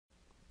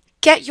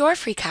Get your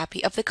free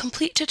copy of the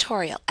complete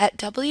tutorial at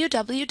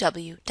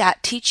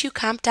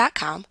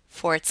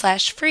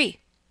www.teachucomp.com/free.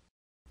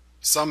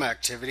 Some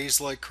activities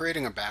like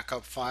creating a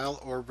backup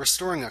file or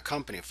restoring a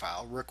company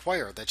file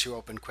require that you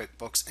open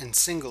QuickBooks in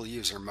single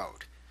user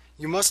mode.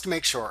 You must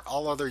make sure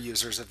all other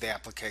users of the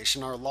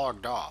application are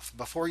logged off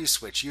before you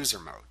switch user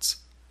modes.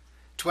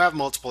 To have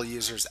multiple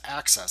users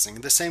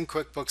accessing the same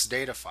QuickBooks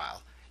data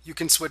file, you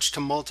can switch to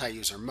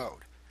multi-user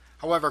mode.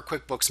 However,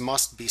 QuickBooks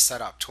must be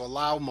set up to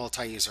allow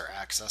multi-user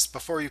access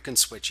before you can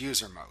switch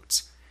user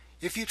modes.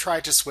 If you try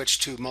to switch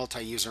to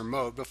multi-user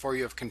mode before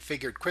you have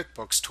configured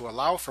QuickBooks to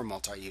allow for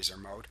multi-user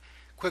mode,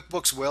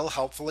 QuickBooks will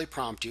helpfully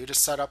prompt you to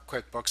set up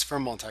QuickBooks for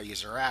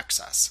multi-user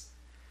access.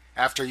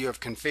 After you have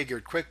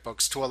configured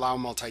QuickBooks to allow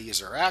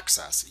multi-user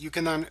access, you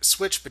can then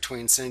switch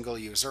between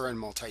single-user and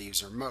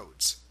multi-user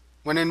modes.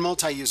 When in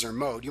multi-user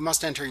mode, you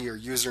must enter your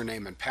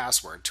username and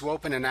password to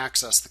open and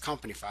access the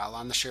company file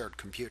on the shared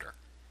computer.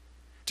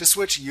 To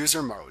switch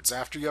user modes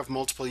after you have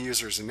multiple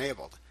users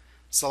enabled,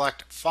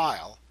 select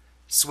File,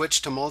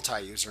 Switch to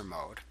Multi-User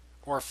Mode,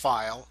 or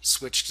File,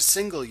 Switch to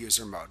Single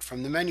User Mode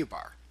from the menu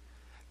bar.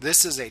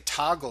 This is a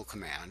toggle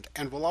command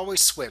and will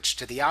always switch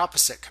to the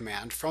opposite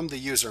command from the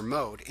user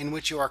mode in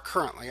which you are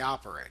currently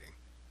operating.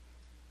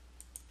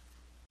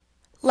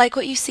 Like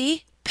what you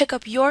see? Pick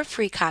up your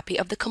free copy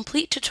of the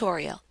complete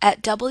tutorial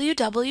at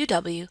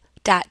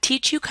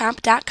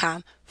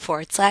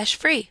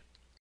www.teachucomp.com/free.